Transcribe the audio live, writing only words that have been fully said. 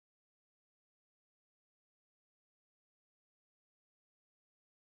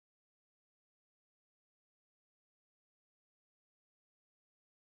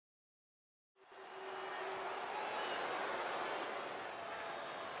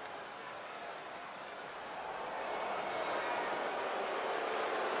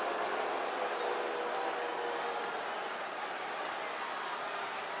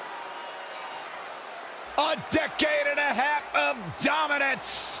A decade and a half of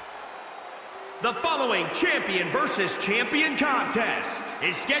dominance. The following champion versus champion contest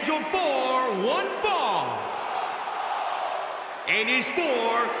is scheduled for one fall and is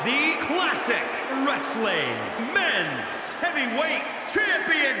for the Classic Wrestling Men's Heavyweight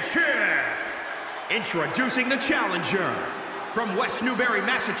Championship. Introducing the challenger from West Newbury,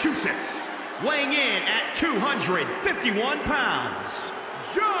 Massachusetts, weighing in at 251 pounds,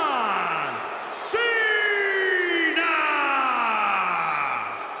 John Cena!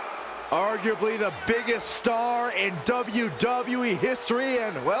 Arguably the biggest star in WWE history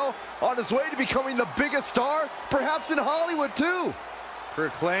and, well, on his way to becoming the biggest star, perhaps in Hollywood too.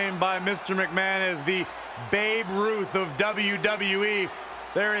 Proclaimed by Mr. McMahon as the Babe Ruth of WWE,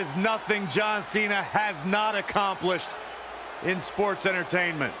 there is nothing John Cena has not accomplished in sports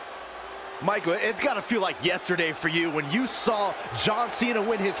entertainment. Michael, it's got to feel like yesterday for you when you saw John Cena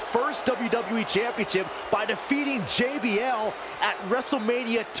win his first WWE Championship by defeating JBL at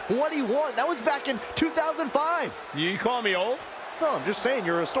WrestleMania 21. That was back in 2005. You call me old? No, I'm just saying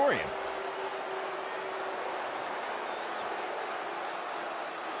you're a historian.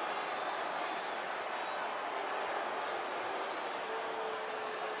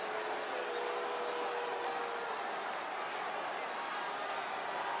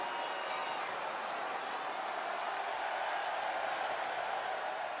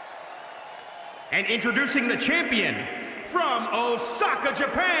 And introducing the champion from Osaka,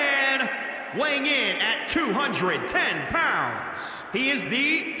 Japan, weighing in at 210 pounds. He is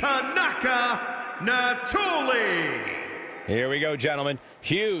the Tanaka Natoli. Here we go, gentlemen.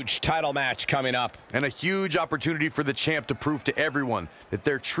 Huge title match coming up. And a huge opportunity for the champ to prove to everyone that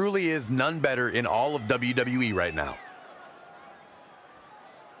there truly is none better in all of WWE right now.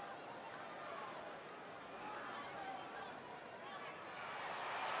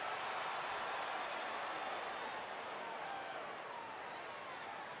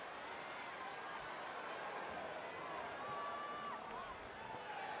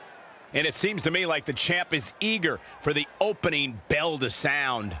 And it seems to me like the champ is eager for the opening bell to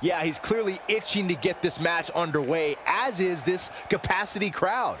sound. Yeah, he's clearly itching to get this match underway, as is this capacity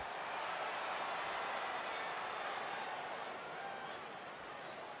crowd.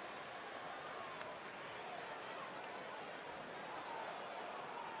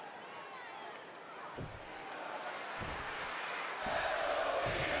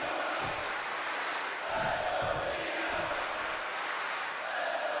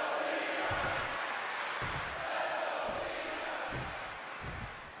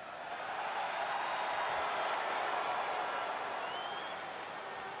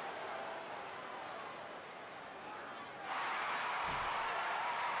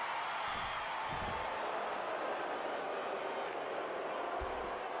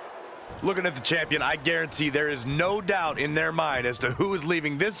 Looking at the champion, I guarantee there is no doubt in their mind as to who is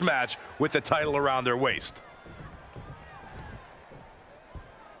leaving this match with the title around their waist.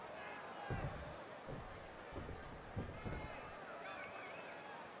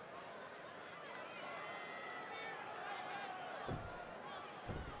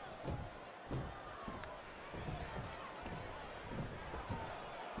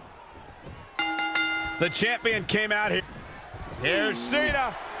 The champion came out here. Here's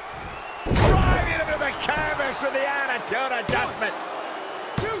Cena. Driving him to the canvas for the attitude adjustment.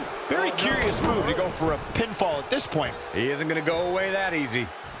 Very curious move to go for a pinfall at this point. He isn't going to go away that easy.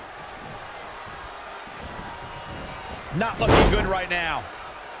 Not looking good right now.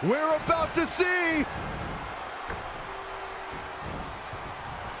 We're about to see.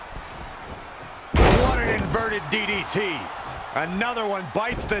 What an inverted DDT. Another one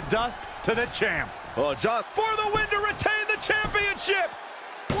bites the dust to the champ. Oh, John, for the win to retain the championship.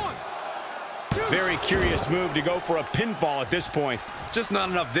 Very curious move to go for a pinfall at this point. Just not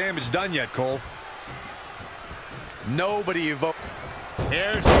enough damage done yet, Cole. Nobody evoked.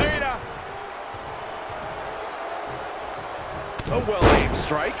 Here's Cena. A well-aimed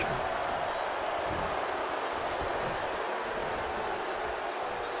strike.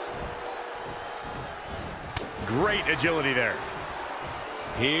 Great agility there.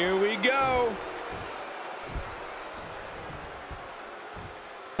 Here we go.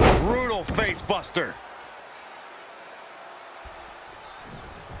 Brutal face buster.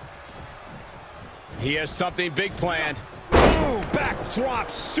 He has something big planned. Ooh, backdrop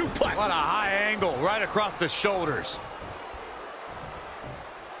suplex. What a high angle right across the shoulders.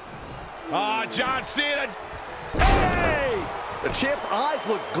 Oh, John Cena. Hey! The champ's eyes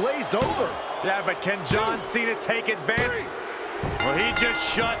look glazed over. Yeah, but can John Cena take advantage? Well, he just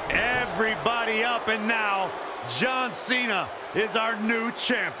shut everybody up, and now John Cena is our new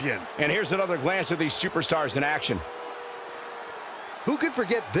champion. And here's another glance at these superstars in action. Who could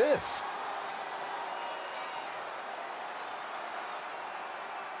forget this?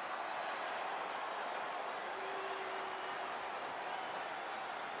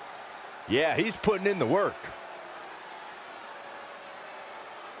 Yeah, he's putting in the work.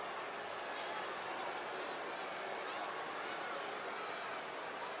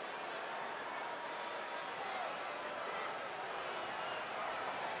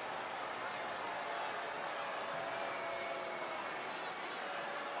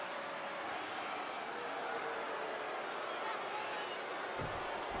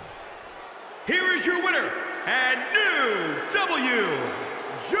 Here is your winner and new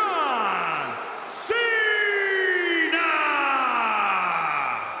John Cena!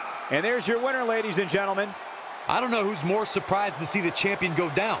 And there's your winner, ladies and gentlemen. I don't know who's more surprised to see the champion go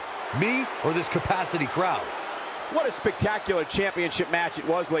down, me or this capacity crowd. What a spectacular championship match it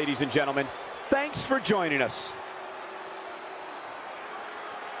was, ladies and gentlemen. Thanks for joining us.